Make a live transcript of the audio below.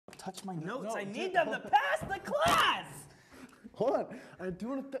touch my notes. No, I need them to pass the class! Hold on. I'm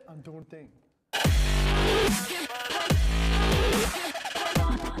doing a thing.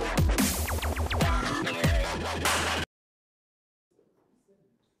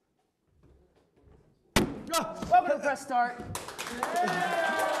 Welcome to Press Start.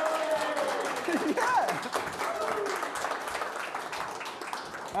 Yeah.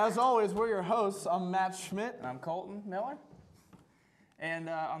 As always, we're your hosts. I'm Matt Schmidt. And I'm Colton Miller. And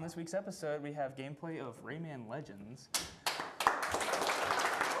on this week's episode, we have gameplay of Rayman Legends.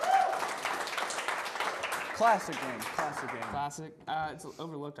 Classic game. Classic game. Classic. It's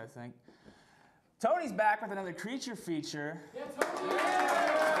overlooked, I think. Tony's back with another creature feature. Yeah, Tony.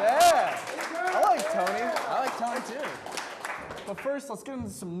 Yeah. I like Tony. I like Tony too. But first, let's get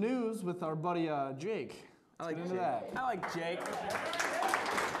into some news with our buddy Jake. I like Let's get into Jake. that. I like Jake.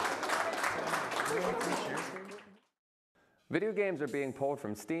 Video games are being pulled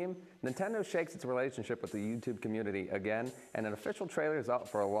from Steam, Nintendo shakes its relationship with the YouTube community again, and an official trailer is out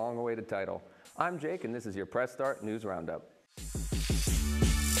for a long-awaited title. I'm Jake, and this is your Press Start News Roundup.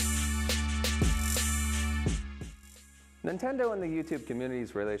 Nintendo and the YouTube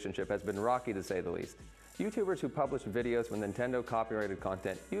community's relationship has been rocky to say the least. YouTubers who publish videos with Nintendo copyrighted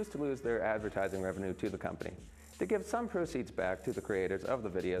content used to lose their advertising revenue to the company. To give some proceeds back to the creators of the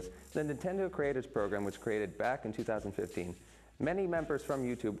videos, the Nintendo Creators Program was created back in 2015. Many members from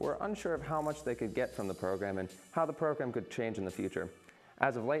YouTube were unsure of how much they could get from the program and how the program could change in the future.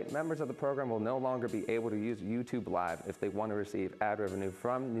 As of late, members of the program will no longer be able to use YouTube Live if they want to receive ad revenue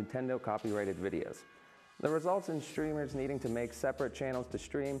from Nintendo copyrighted videos. The results in streamers needing to make separate channels to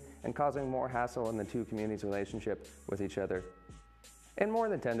stream and causing more hassle in the two communities' relationship with each other. In more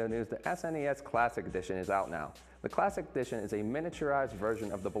Nintendo news, the SNES Classic Edition is out now. The Classic Edition is a miniaturized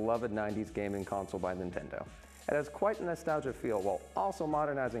version of the beloved 90s gaming console by Nintendo. It has quite a nostalgia feel while also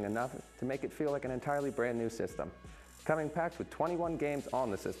modernizing enough to make it feel like an entirely brand new system. Coming packed with 21 games on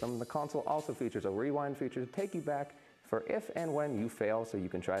the system, the console also features a rewind feature to take you back for if and when you fail so you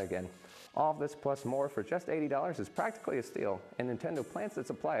can try again. All of this plus more for just $80 is practically a steal, and Nintendo plans to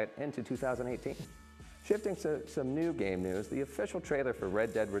supply it into 2018. Shifting to some new game news, the official trailer for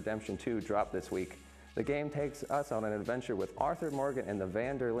Red Dead Redemption 2 dropped this week. The game takes us on an adventure with Arthur Morgan and the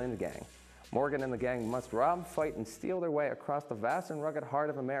Van der Linde gang. Morgan and the gang must rob, fight, and steal their way across the vast and rugged heart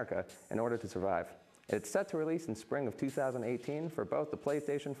of America in order to survive. It's set to release in spring of 2018 for both the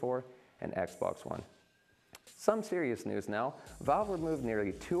PlayStation 4 and Xbox One. Some serious news now. Valve removed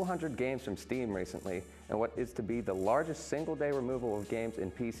nearly 200 games from Steam recently in what is to be the largest single-day removal of games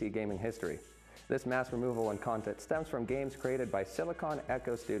in PC gaming history. This mass removal and content stems from games created by Silicon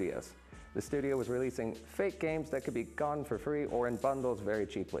Echo Studios. The studio was releasing fake games that could be gotten for free or in bundles very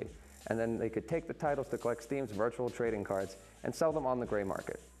cheaply, and then they could take the titles to collect Steam's virtual trading cards and sell them on the gray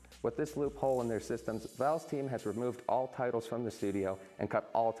market. With this loophole in their systems, Valve's team has removed all titles from the studio and cut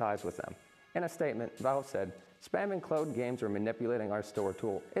all ties with them. In a statement, Valve said, "Spamming cloned games or manipulating our store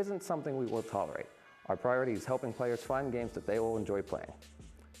tool isn't something we will tolerate. Our priority is helping players find games that they will enjoy playing."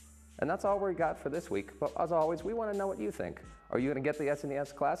 And that's all we got for this week, but as always, we want to know what you think. Are you going to get the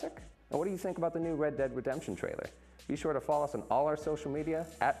SNES Classic? And what do you think about the new Red Dead Redemption trailer? Be sure to follow us on all our social media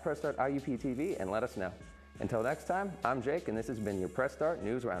at PressStart IUP-TV and let us know. Until next time, I'm Jake, and this has been your Press Start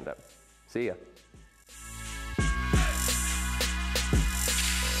News Roundup. See ya.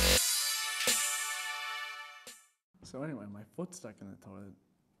 So anyway, my foot's stuck in the toilet.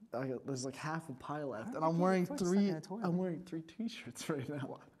 There's like half a pie left, and I'm wearing three t-shirts right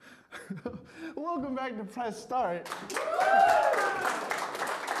now. Welcome back to Press Start.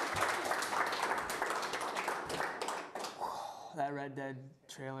 That Red Dead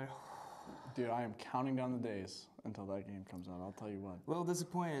trailer. Dude, I am counting down the days until that game comes out. I'll tell you what. A little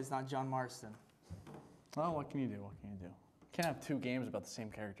disappointed it's not John Marston. Oh, what can you do? What can you do? Can't have two games about the same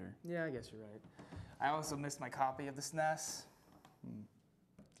character. Yeah, I guess you're right. I also missed my copy of the SNES.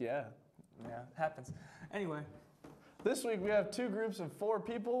 Yeah. Yeah, happens. Anyway. This week we have two groups of 4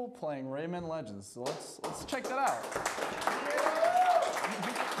 people playing Rayman Legends. So let's check that out.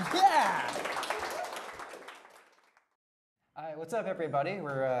 Yeah! Hi, what's up, everybody?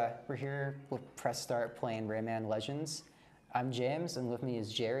 We're here with Press Start playing Rayman Legends. I'm James, and with me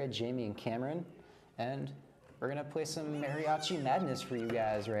is Jared, Jamie, and Cameron, and we're gonna play some mariachi madness for you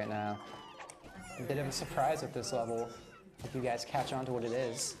guys right now. A bit of a surprise at this level. Hope you guys catch on to what it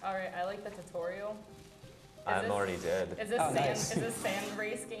is. All right, I like the tutorial. I'm already dead. Is this nice. Is this sand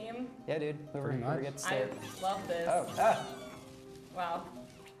race game? Yeah, dude. Whoever gets I started. love this. Oh, Wow.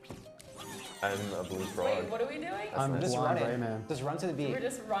 I'm a blue frog. Wait, what are we doing? I'm just running. Rayman. Just run to the beat. We're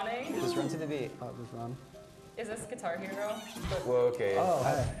just running. Just run to the beat. Just run. Is this Guitar Hero? Well, okay. Oh,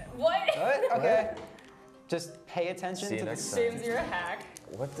 hey. What? What? Okay. Just pay attention See you to the next time. James, you're a hack.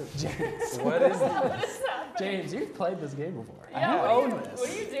 What the? What is that? What is happening? James, you've played this game before. Yeah, You what own are you, this. what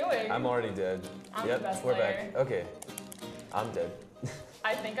are you doing? I'm already dead. I'm the Yep, best we're player. back. Okay. I'm dead.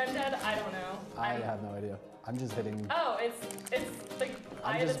 I think I'm dead. I don't know. I have no idea. I'm just hitting. Oh, it's the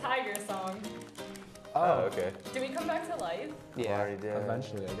Eye of the just- Tiger song. Oh, okay. Do we come back to life? I'm Yeah. already dead.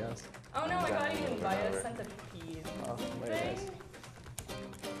 Eventually, I guess. Oh no, I got eaten by a Whatever. centipede. Oh, there it Thing? is.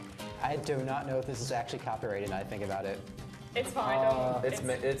 I do not know if this is actually copyrighted. Now I think about it. It's fine.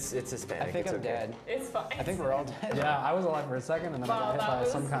 It's Hispanic. I think it's I'm okay. dead. It's fine. I think we're all dead. Yeah, I was alive for a second, and then Wow, I got that hit by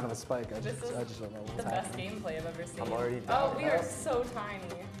was- some kind of a spike. I this just is don't know the what's best happening. gameplay I've ever seen. I'm already Oh, dead. we are so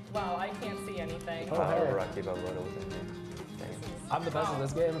tiny. Wow, I can't see anything. Oh, hey. Rocky Balboa within me. Dang it. I'm the best Wow. at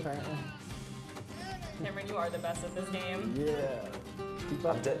this game, apparently. Cameron, you are the best at this game. Yeah. Keep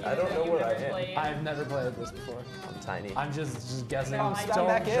up. I'm dead. Even I don't though know you've where I never am. played. I've never played this before. I'm tiny. I'm just guessing. No, I Don't got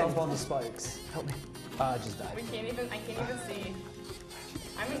back in. jump on the spikes. Help me. Just die. We can't even. I can't even see.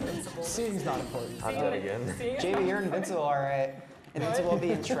 I'm invincible. Seeing's not important. I'm dead again. Seeing- JB, you're invincible, all right. Invincible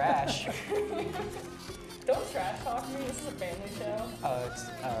being trash. Don't trash talk me. This is a family show.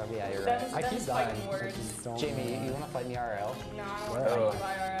 Yeah, you're That right. is- I that keep is dying. fighting I words. just don't Jamie, you want to fight me IRL? No, I don't Where? want to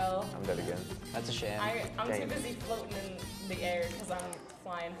fight you IRL. I'm dead again. That's a shame. I'm Dang too it. busy floating in the air because I'm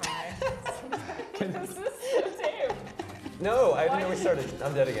flying high. This is so tame. No, I Why haven't did restarted.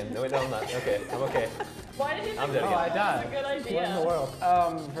 I'm dead again. No, wait, no, I'm not. Okay, I'm okay. Why did you think I'm dead that again. I was died. a good idea? What in the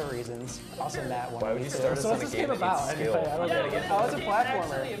world? For reasons. Also, Matt wanted Why would me you to. start us So on what's a this game game that needs about? skill? Anyway, I don't Yeah, get what it. is Oh, this it's a game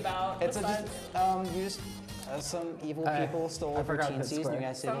platformer. actually about? It's besides- you just some evil Hey, people stole I over forgot this teensies, and square. you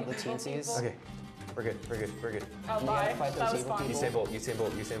guys disabled the Some evil teensies. people. Okay, we're good, we're good, we're good. Oh, You bye. gotta fight That those was evil fun. people. Usain Bolt, Usain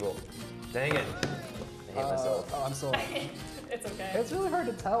Bolt, Usain Bolt. Dang it. I hate myself. Oh, I'm still alive. It's okay. It's really hard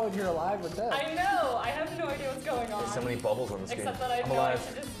to tell if you're alive or dead. I know. I have no idea what's going on. There's so many bubbles on the screen. Except that I I'm know alive. I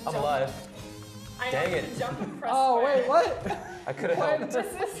should just I'm jump. alive. I know Dang I it. should jump and press Oh, square. wait, what? I could have Why helped. This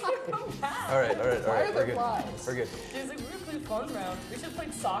is so bad. All right, all right, all Why are right. there We're good. flies? We're good. It was like really fun round. We should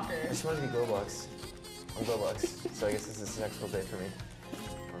play soccer. I just wanted to be Glowbox. I'm Glowbox. So I guess this is an actual day for me.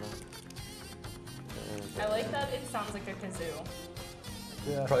 I like that it sounds like a kazoo.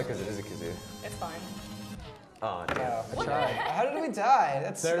 Yeah. Probably because it is a kazoo. It's fine. Oh, damn. Oh, I tried. how did we die?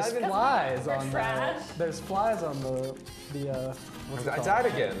 That's There's I've been- flies We're on the. trash. There's flies on the what's it I called? died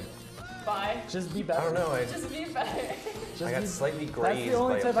again. Bye. Just be I better. don't know. Just be better. Just I got be- slightly That's grazed the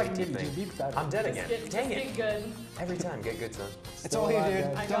only by a tip I can pointy give you. Just be thing. better. I'm dead again. Just Dang be it. good. Every time, get good, son. It's Still all you, alive,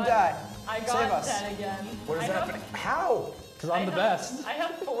 dude. guys. Don't die. I Save got us. dead again. What is I that? have- How? Because I'm the I best.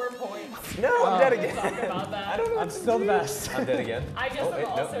 have 4 points. No, I'm dead We can again. talk about that. I don't know. I'm still the best. I'm dead again. I guess Oh, I'm wait,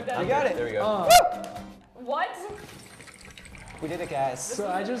 also no. dead. I'm You got dead. it. There we go. What? We did it, guys. So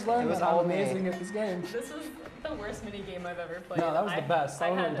I just learned It was that I'm all me. amazing at this game. This was the worst mini game I've ever played. No, that was the best. I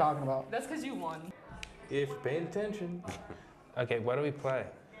don't know what had- you're talking about. That's because you won. If you're paying attention. Okay, what do we play?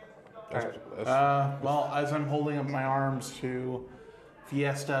 Well, as I'm holding up my arms to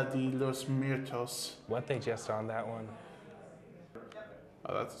Fiesta de los Muertos. What they just on that one?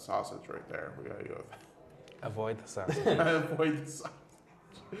 Oh, that's a sausage right there. We gotta go Avoid the sauce. with avoid the sausage.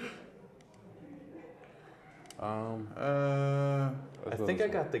 I think I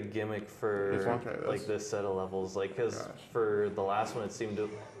got the gimmick Just for wanna try this. like this set of levels, like because Gosh. for the last one it seemed to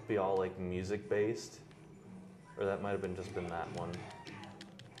be all like music based, or that might have been just been that one.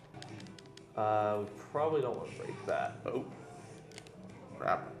 We probably don't want to break that. Oh,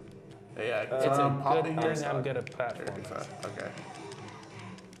 crap. Yeah, It's a pop good here. thing I'm good at Here, platforms. it's that. Okay.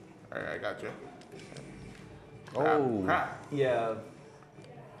 All right, I got you. Oh. Crap. Yeah,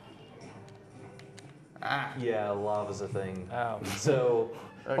 Ah. yeah, lava's a thing. Oh. So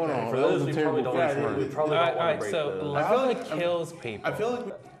Okay. Hold on. for that was those a we terrible probably don't, phrase. we probably All don't want right, to break so those. I feel lava like kills people. I feel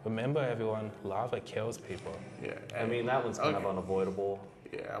like. Remember, everyone, lava kills people. Yeah. I mean that one's kind Okay. of unavoidable,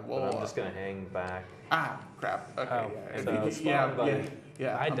 Yeah. but Well. I'm just gonna hang back. Ah. Crap. Okay. Oh, yeah. so- yeah. It's Yeah. fine, buddy.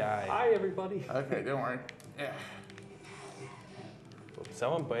 Yeah. I died. Hi everybody. Okay. Don't worry. Yeah.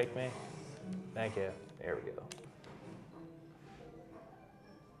 Someone break me. Thank you. There we go.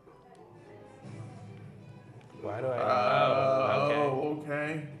 Why do I? Oh, okay. Oh.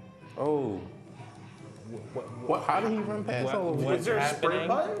 Okay. Oh. What? How did he run past What- all of what's Is there a happening? sprint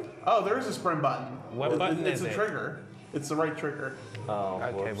button? Oh, there is a sprint button. What button it's is a it? trigger. It's the right trigger. Oh,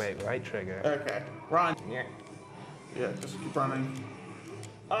 Okay, whoops. wait, right trigger. Okay. Run. Yeah. Yeah, just keep running.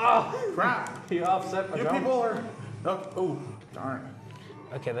 Oh, Crap. he offset my You jump. people are. Oh, darn.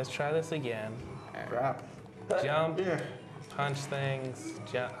 Okay, let's try this again. Crap. Jump, Yeah. punch things,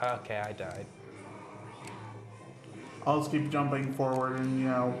 jump. Okay, I died. I'll just keep jumping forward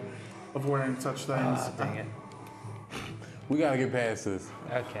and, avoiding such things. Ah, dang it. We gotta get past this.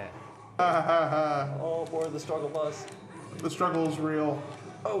 Okay. Oh, board the struggle bus. The struggle is real.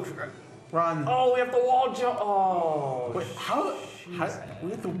 Oh, crap. Run. Oh, we have the wall jump. Oh. Wait, how we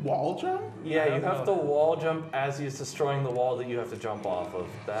have the wall jump? Yeah, you have to wall jump as he's destroying the wall that you have to jump off of.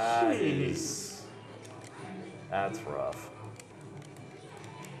 That's rough.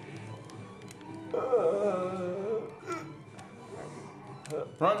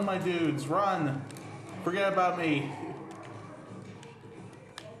 Run, my dudes, run. Forget about me.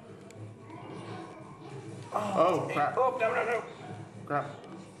 Oh, crap. Oh, no. Crap.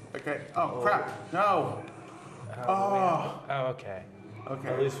 Okay. Oh, crap. No. Oh. Oh, okay. Okay.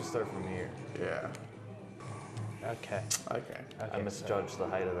 At least we start from here. Yeah. Okay. Okay. I misjudged the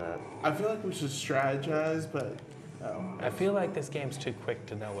height of that. I feel like we should strategize, but no. I feel like this game's too quick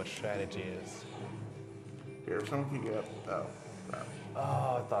to know what strategy is. Here, if someone can get up. Oh, crap. Oh,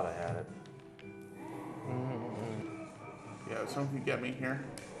 I thought I had it. Yeah, if someone can get me here.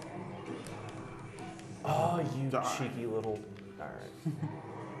 Oh, you Darn. cheeky little. Alright.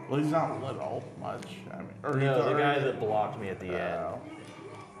 Well, he's not little much. I mean, or No, he's the guy that blocked me at the end. Oh.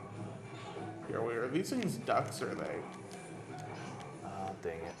 Here we are. These things ducks, are they? Oh,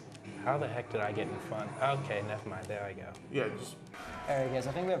 dang it. How the heck did I get in front? Okay, never mind. There I go. Yeah, just. All right, guys.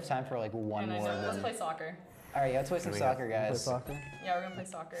 I think we have time for like one And I more. said, let's Then. play soccer. All right, yeah, let's play some soccer, guys. Soccer? Yeah, we're gonna play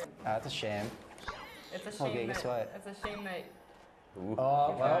soccer. That's a shame. It's a shame Okay, guess what? It's a shame that.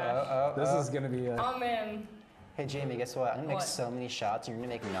 Oh. This is gonna be Oh man, Hey, Jamie, guess what? I'm gonna make What? so many shots, and you're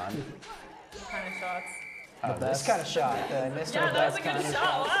gonna make none. what kind of shots? Oh, this kind of shot. I missed Yeah, our that was best a good kind of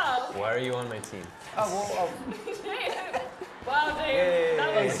shot. Wow. Why are you on my team? Oh, Wow, James.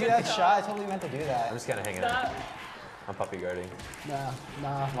 That Hey, was a see good that shot? I totally meant to do I'm that. just kind of hanging out. That, I'm puppy guarding. nah.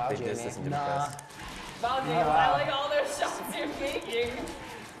 Wow, They Jamie. distance into Nah. press. wow, James. I like all those shots you're making.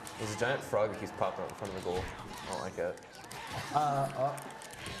 There's a giant frog that keeps popping up in front of the goal. I don't like it.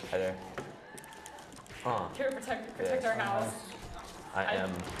 Hi there. Here, protect our house. I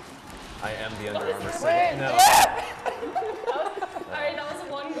am the Under What Armour is city. No. Alright, that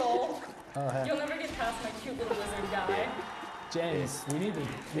was one goal. Oh, heck. You'll never get past my cute little wizard guy. James, we need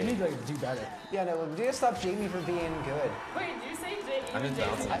to do better. Yeah, no, we need to stop Jamie from being good. Wait, did you say I'm just Jason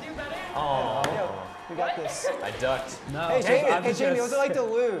bouncing. would do better? Oh, We got What? this. I ducked. No. Hey, Jamie, I'm hey, just Jamie, gonna what's it like to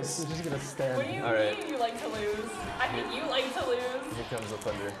lose? We're just gonna stand. What do you All right. mean you like to lose? I think you like to lose. Here comes the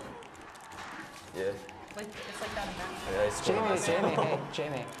thunder. Yeah. Like it's like that in that. Yeah, I scored. Jamie, hey,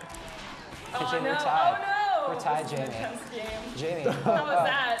 Jamie. Oh Jamie, no! we're tied. Oh no! We're tied, This is an Jamie. intense game. Jamie. How was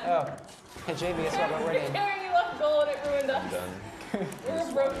that? Oh. Hey, Jamie, guess what? We're winning. Carrying you left goal and it ruined us. Done. We're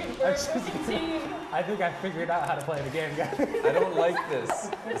a broken team. I think I figured out how to play the game, guys. I don't like this.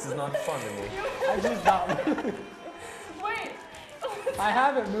 This is not fun to me. I just not. Wait. I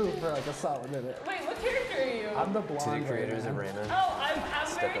haven't moved for like a solid minute. Wait, what character are you? I'm the To the blonde. creators of right Raymond. Oh, I'm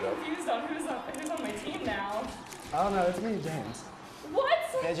Step very it up. confused on who's on my team now. now. Oh no, it's me, James. What?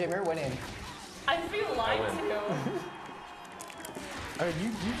 Yeah, Jamie, we're winning. I feel lied win. to. I mean,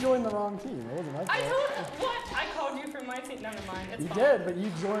 you joined the wrong team. It wasn't my I fault. told what? I called you for my team. Never mind. It's You fine. did, but you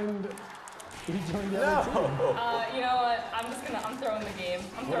joined the other team. You know what? I'm throwing the game.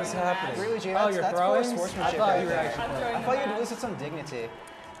 I'm What throwing is the happening? match. Really, Jamie? Oh, that's you're that's throwing? poor I sportsmanship thought right you were there. actually I'm throwing I the thought you'd match. lose with some dignity.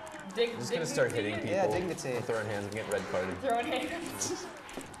 Dig, I'm just gonna start hitting people. Yeah, dignity. I'm throwing hands and getting red carded. Throwing hands.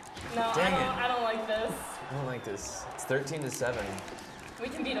 No, Dang it. I don't like this. I don't like this. It's 13-7. We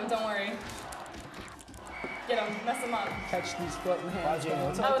can beat him. Don't worry. Get him. Mess him up. Catch these floating Wow, hands. Jamie,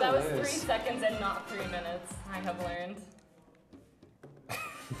 what's it Oh, like that to was lose? 3 seconds and not 3 minutes. I have learned.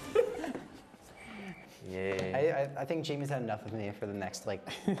 Yay. I think Jamie's had enough of me for the next like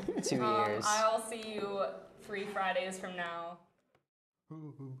 2 years. I'll see you 3 Fridays from now.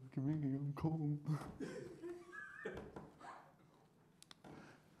 I'm cold.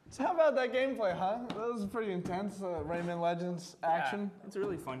 So how about that gameplay, huh? That was pretty intense. Rayman Legends action. Yeah, it's a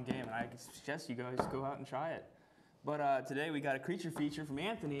really fun game, and I suggest you guys go out and try it. But today we got a creature feature from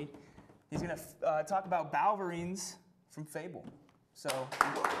Anthony. He's gonna talk about Balverines from Fable. So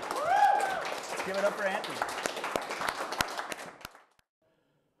let's give it up for Anthony.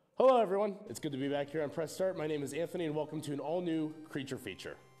 Hello everyone, it's good to be back here on Press Start. My name is Anthony and welcome to an all-new creature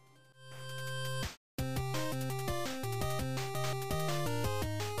feature.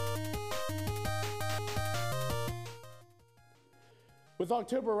 With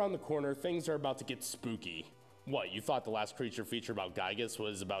October around the corner, things are about to get spooky. What, you thought the last creature feature about Gygas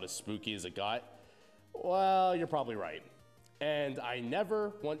was about as spooky as it got? Well, you're probably right. And I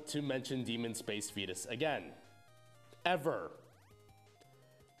never want to mention Demon Space Fetus again. Ever.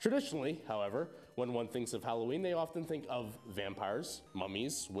 Traditionally, however, when one thinks of Halloween, they often think of vampires,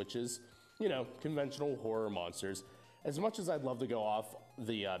 mummies, witches, you know, conventional horror monsters. As much as I'd love to go off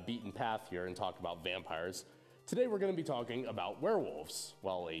the beaten path here and talk about vampires, today we're going to be talking about werewolves.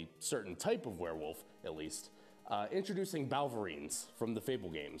 Well, a certain type of werewolf, at least. Introducing Balverines from the Fable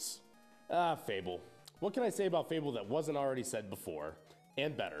games. Fable. What can I say about Fable that wasn't already said before,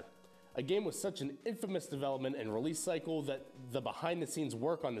 and better? A game with such an infamous development and release cycle that the behind-the-scenes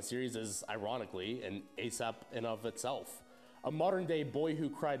work on the series is, ironically, an ASAP in of itself. A modern-day boy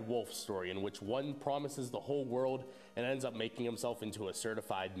who cried wolf story in which one promises the whole world and ends up making himself into a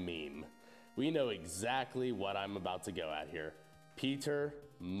certified meme. We know exactly what I'm about to go at here. Peter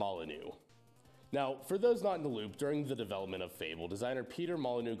Molyneux. Now, for those not in the loop, during the development of Fable, designer Peter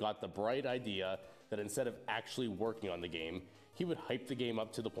Molyneux got the bright idea that instead of actually working on the game, he would hype the game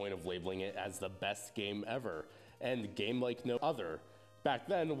up to the point of labeling it as the best game ever, and game like no other. Back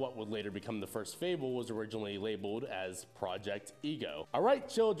then, what would later become the first Fable was originally labeled as Project Ego. All right,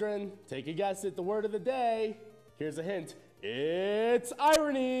 children, take a guess at the word of the day. Here's a hint. It's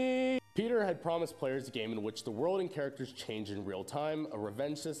irony! Peter had promised players a game in which the world and characters change in real time, a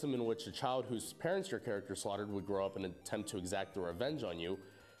revenge system in which a child whose parents your character slaughtered would grow up and attempt to exact their revenge on you,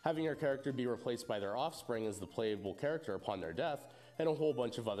 having your character be replaced by their offspring as the playable character upon their death, and a whole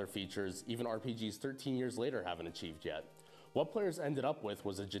bunch of other features even RPGs 13 years later haven't achieved yet. What players ended up with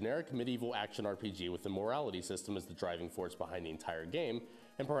was a generic medieval action RPG with a morality system as the driving force behind the entire game,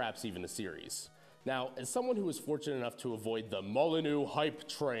 and perhaps even the series. Now, as someone who was fortunate enough to avoid the Molyneux hype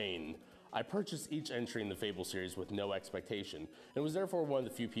train, I purchased each entry in the Fable series with no expectation, and was therefore one of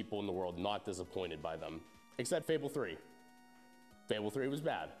the few people in the world not disappointed by them. Except Fable 3. Fable 3 was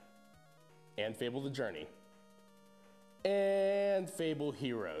bad. And Fable the Journey. And Fable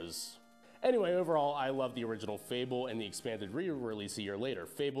Heroes. Anyway, overall, I love the original Fable and the expanded re-release a year later,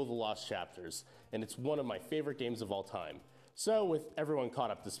 Fable The Lost Chapters, and it's one of my favorite games of all time. So, with everyone caught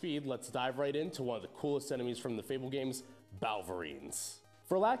up to speed, let's dive right into one of the coolest enemies from the Fable games, Balverines.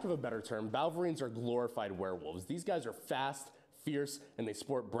 For lack of a better term, Balverines are glorified werewolves. These guys are fast, fierce, and they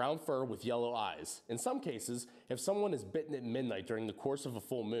sport brown fur with yellow eyes. In some cases, if someone is bitten at midnight during the course of a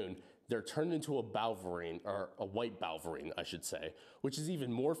full moon, they're turned into a Balverine, or a white Balverine, I should say, which is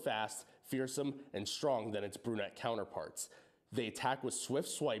even more fast, fearsome, and strong than its brunette counterparts. They attack with swift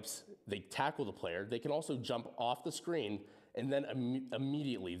swipes, they tackle the player, they can also jump off the screen, and then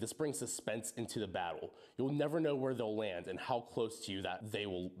immediately, this brings suspense into the battle. You'll never know where they'll land and how close to you that they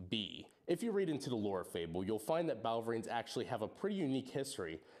will be. If you read into the lore of Fable, you'll find that Balverines actually have a pretty unique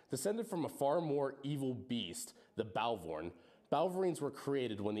history. Descended from a far more evil beast, the Balvorn, Balverines were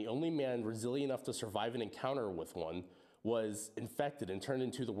created when the only man resilient enough to survive an encounter with one was infected and turned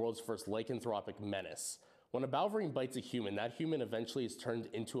into the world's first lycanthropic menace. When a Balverine bites a human, that human eventually is turned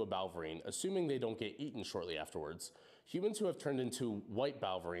into a Balverine, assuming they don't get eaten shortly afterwards. Humans who have turned into white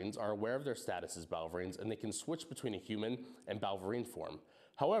Balverines are aware of their status as Balverines, and they can switch between a human and Balverine form.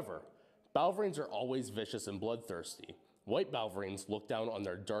 However, Balverines are always vicious and bloodthirsty. White Balverines look down on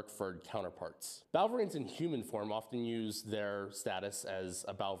their dark-furred counterparts. Balverines in human form often use their status as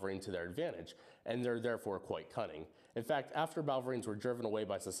a Balverine to their advantage, and they're therefore quite cunning. In fact, after Balverines were driven away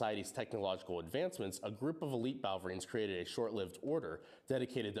by society's technological advancements, a group of elite Balverines created a short-lived order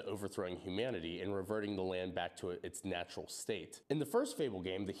dedicated to overthrowing humanity and reverting the land back to its natural state. In the first Fable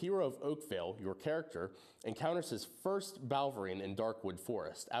game, the hero of Oakvale, your character, encounters his first Balverine in Darkwood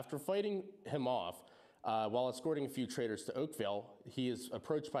Forest. After fighting him off, while escorting a few traders to Oakvale, he is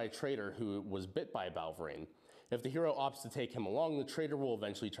approached by a trader who was bit by a Balverine. If the hero opts to take him along, the trader will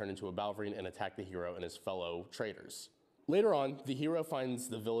eventually turn into a Balverine and attack the hero and his fellow traders. Later on, the hero finds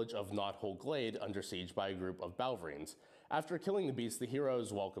the village of Knothole Glade under siege by a group of Balverines. After killing the beast, the hero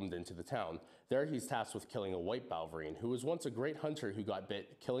is welcomed into the town. There he's tasked with killing a white Balverine, who was once a great hunter who got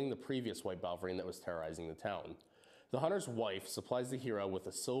bit, killing the previous white Balverine that was terrorizing the town. The hunter's wife supplies the hero with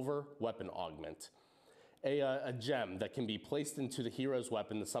a silver weapon augment, a gem that can be placed into the hero's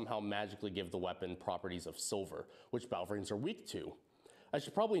weapon to somehow magically give the weapon properties of silver, which Balverines are weak to. I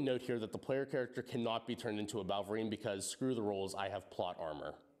should probably note here that the player character cannot be turned into a Balverine because screw the rules, I have plot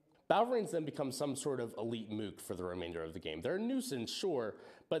armor. Balverines then become some sort of elite mook for the remainder of the game. They're a nuisance, sure,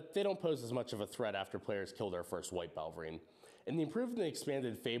 but they don't pose as much of a threat after players kill their first white Balverine. In the improved and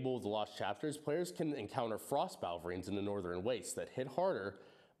expanded Fable The Lost Chapters, players can encounter frost Balverines in the northern wastes that hit harder,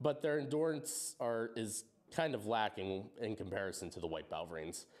 but their endurance is kind of lacking in comparison to the white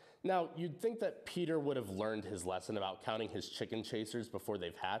Balverines. Now, you'd think that Peter would have learned his lesson about counting his chicken chasers before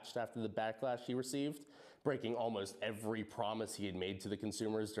they've hatched after the backlash he received, breaking almost every promise he had made to the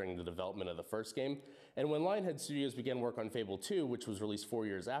consumers during the development of the first game. And when Lionhead Studios began work on Fable 2, which was released 4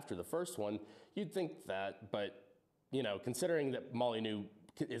 years after the first one, you'd think that, but, you know, considering that Molyneux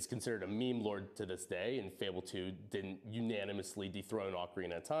is considered a meme lord to this day, and Fable 2 didn't unanimously dethrone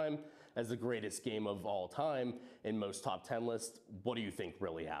Ocarina of Time as the greatest game of all time in most top 10 lists. What do you think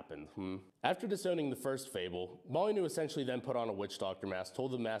really happened? After disowning the first Fable, Molyneux essentially then put on a witch doctor mask,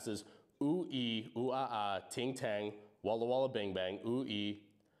 told the masses, ooh-ee, ooh-ah-ah, ting-tang, walla-walla bang-bang, ooh-ee,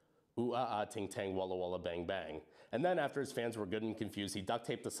 ooh-ah-ah, ting-tang, walla-walla bang-bang. And then after his fans were good and confused, he duct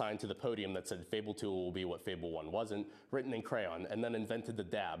taped a sign to the podium that said Fable 2 will be what Fable 1 wasn't, written in crayon, and then invented the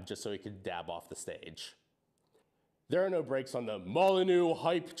dab just so he could dab off the stage. There are no brakes on the Molyneux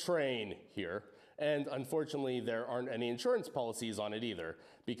hype train here, and unfortunately there aren't any insurance policies on it either,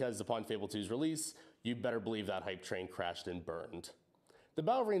 because upon Fable 2's release, you better believe that hype train crashed and burned. The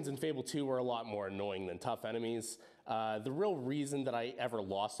Balverines in Fable 2 were a lot more annoying than tough enemies. The real reason that I ever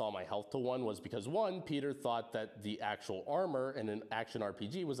lost all my health to one was because one, Peter thought that the actual armor in an action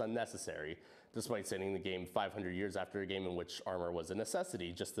RPG was unnecessary, despite setting the game 500 years after a game in which armor was a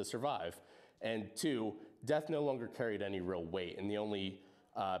necessity just to survive. And two, death no longer carried any real weight, and the only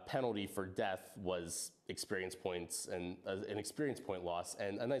penalty for death was experience points and an experience point loss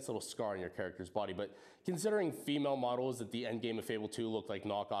and a nice little scar on your character's body. But considering female models at the end game of Fable 2 look like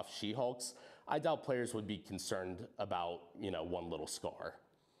knockoff She-Hulks, I doubt players would be concerned about, one little scar.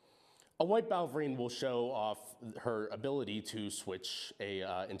 A white Balverine will show off her ability to switch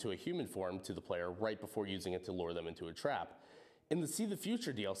into a human form to the player right before using it to lure them into a trap. In the See the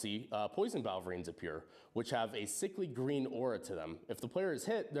Future DLC, poison Balverines appear, which have a sickly green aura to them. If the player is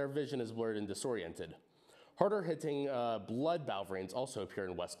hit, their vision is blurred and disoriented. Harder hitting blood Balverines also appear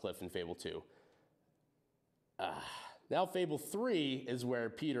in Westcliff in Fable 2. Now Fable 3 is where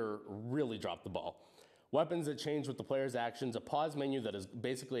Peter really dropped the ball. Weapons that change with the player's actions, a pause menu that is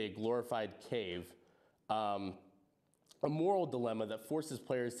basically a glorified cave, a moral dilemma that forces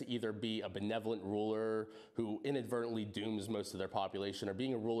players to either be a benevolent ruler who inadvertently dooms most of their population, or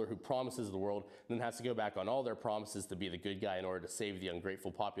being a ruler who promises the world and then has to go back on all their promises to be the good guy in order to save the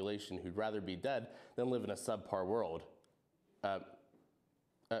ungrateful population who'd rather be dead than live in a subpar world.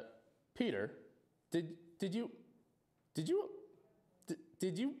 Peter, did you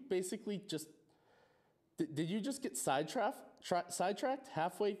basically just, did you just get sidetracked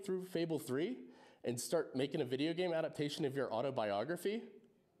halfway through Fable 3? And start making a video game adaptation of your autobiography?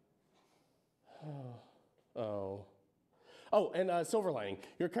 Oh, and silver lining.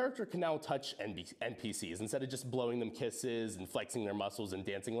 Your character can now touch NPCs instead of just blowing them kisses and flexing their muscles and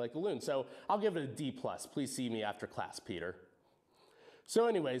dancing like a loon. So I'll give it a D+. Please see me after class, Peter. So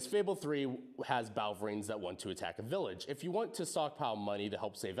anyways, Fable 3 has Balverines that want to attack a village. If you want to stockpile money to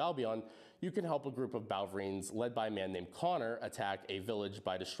help save Albion, you can help a group of Balverines led by a man named Connor attack a village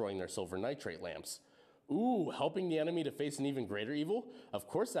by destroying their silver nitrate lamps. Ooh, helping the enemy to face an even greater evil? Of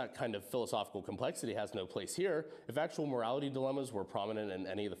course that kind of philosophical complexity has no place here. If actual morality dilemmas were prominent in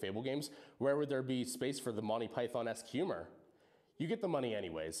any of the Fable games, where would there be space for the Monty Python-esque humor? You get the money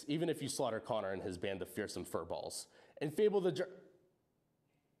anyways, even if you slaughter Connor and his band of fearsome furballs. In Fable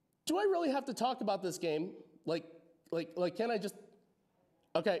do I really have to talk about this game? Like, can I just,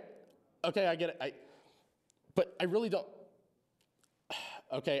 okay, I get it, but I really don't,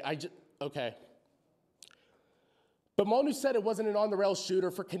 okay. But Molyneux said it wasn't an on-the-rails shooter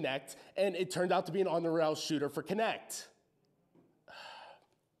for Kinect, and it turned out to be an on-the-rails shooter for Kinect.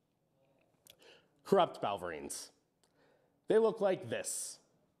 Corrupt Balverines. They look like this.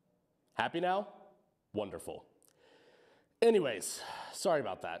 Happy now? Wonderful. Anyways, sorry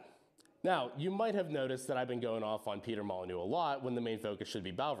about that. Now, you might have noticed that I've been going off on Peter Molyneux a lot when the main focus should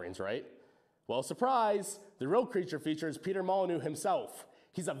be Balverines, right? Well, surprise! The real creature feature is Peter Molyneux himself.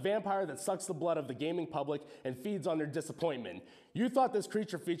 He's a vampire that sucks the blood of the gaming public and feeds on their disappointment. You thought this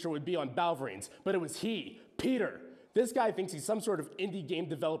creature feature would be on Balverines, but it was he, Peter. This guy thinks he's some sort of indie game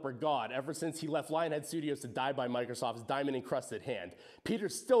developer god ever since he left Lionhead Studios to die by Microsoft's diamond-encrusted hand. Peter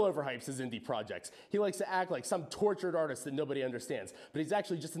still overhypes his indie projects. He likes to act like some tortured artist that nobody understands, but he's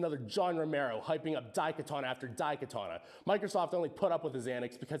actually just another John Romero hyping up Daikatana after Daikatana. Microsoft only put up with his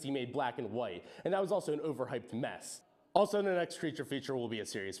antics because he made Black and White, and that was also an overhyped mess. Also, the next creature feature will be a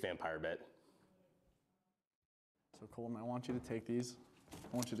serious vampire bit. So Colton, I want you to take these.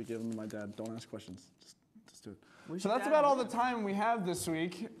 I want you to give them to my dad. Don't ask questions. Just do it. So that's about all the time we have this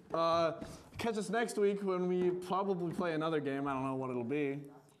week. Catch us next week when we probably play another game. I don't know what it'll be,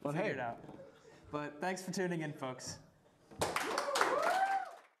 but Figure hey. it out. But thanks for tuning in, folks.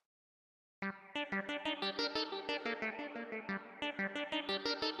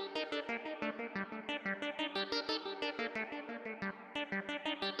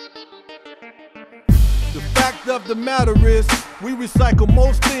 The fact of the matter is, we recycle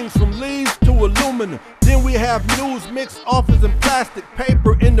most things from leaves to aluminum. Then we have news, mixed offers, and plastic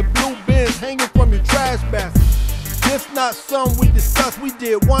paper in the blue bins hanging from your trash basket. This not some we discussed. We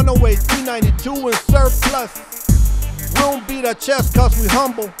did 108, 392 in surplus. We don't beat our chest cause we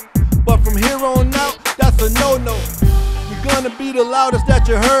humble, but from here on out, that's a no-no. We're gonna be the loudest that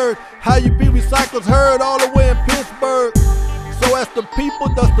you heard. IUP Recycles heard all the way in Pittsburgh. So as the people,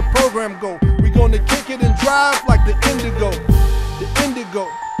 does the program go? We're gonna kick it and drive like the Indigo. The Indigo,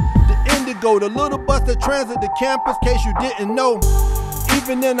 the Indigo, the little bus that transit the campus, case you didn't know.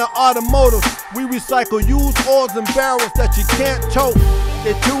 Even in the automotive, we recycle used oils and barrels that you can't tote.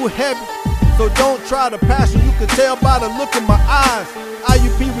 They're too heavy, so don't try to pass them. You can tell by the look in my eyes.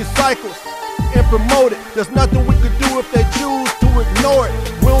 IUP recycles and promote it. There's nothing we could do if they choose to ignore it.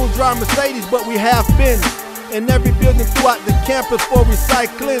 We don't drive Mercedes, but we have been in every building throughout the campus for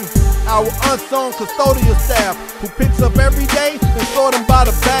recycling. Our unsung custodial staff who picks up every day and sort them by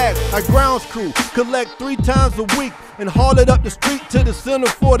the bag. Our grounds crew collect 3 times a week and haul it up the street to the center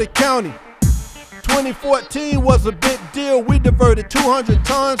for the county. 2014 was a big deal. We diverted 200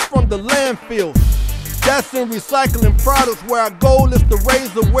 tons from the landfill. That's in recycling products where our goal is to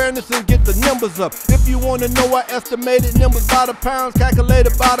raise awareness and get the numbers up. If you want to know our estimated numbers by the pounds,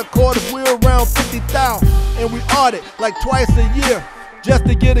 calculated by the quarters, we're around 50,000. And we audit like twice a year just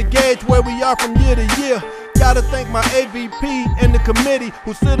to get a gauge where we are from year to year. Gotta thank my AVP and the committee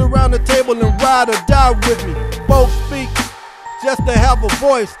who sit around the table and ride or die with me. Both speak just to have a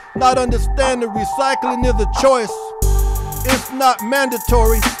voice, not understanding recycling is a choice. It's not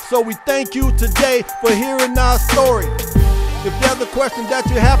mandatory, so we thank you today for hearing our story. If there's a question that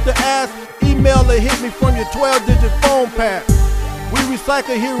you have to ask, email or hit me from your 12-digit phone pad. We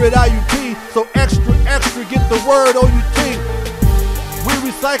recycle here at IUP, so extra, extra, get the word OUT. We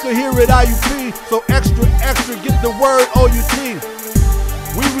recycle here at IUP, so extra, extra, get the word OUT.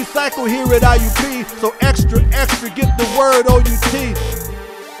 We recycle here at IUP, so extra, extra, get the word OUT.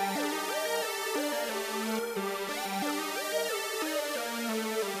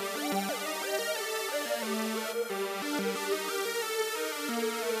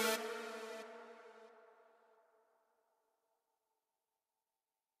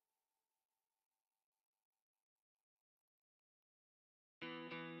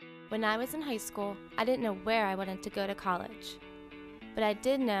 When I was in high school, I didn't know where I wanted to go to college. But I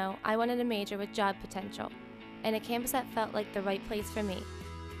did know I wanted a major with job potential, and a campus that felt like the right place for me.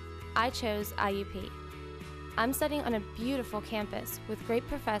 I chose IUP. I'm studying on a beautiful campus with great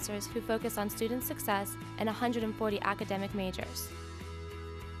professors who focus on student success and 140 academic majors.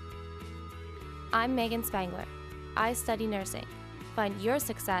 I'm Megan Spangler. I study nursing. Find your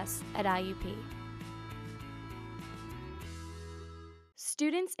success at IUP.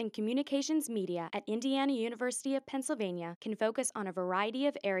 Students in communications media at Indiana University of Pennsylvania can focus on a variety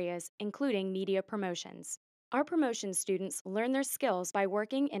of areas, including media promotions. Our promotion students learn their skills by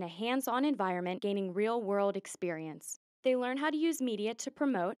working in a hands-on environment, gaining real-world experience. They learn how to use media to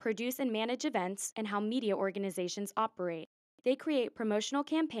promote, produce, and manage events, and how media organizations operate. They create promotional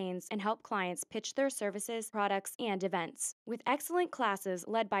campaigns and help clients pitch their services, products, and events. With excellent classes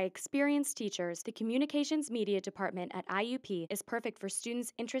led by experienced teachers, the Communications Media Department at IUP is perfect for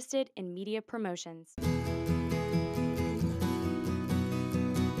students interested in media promotions.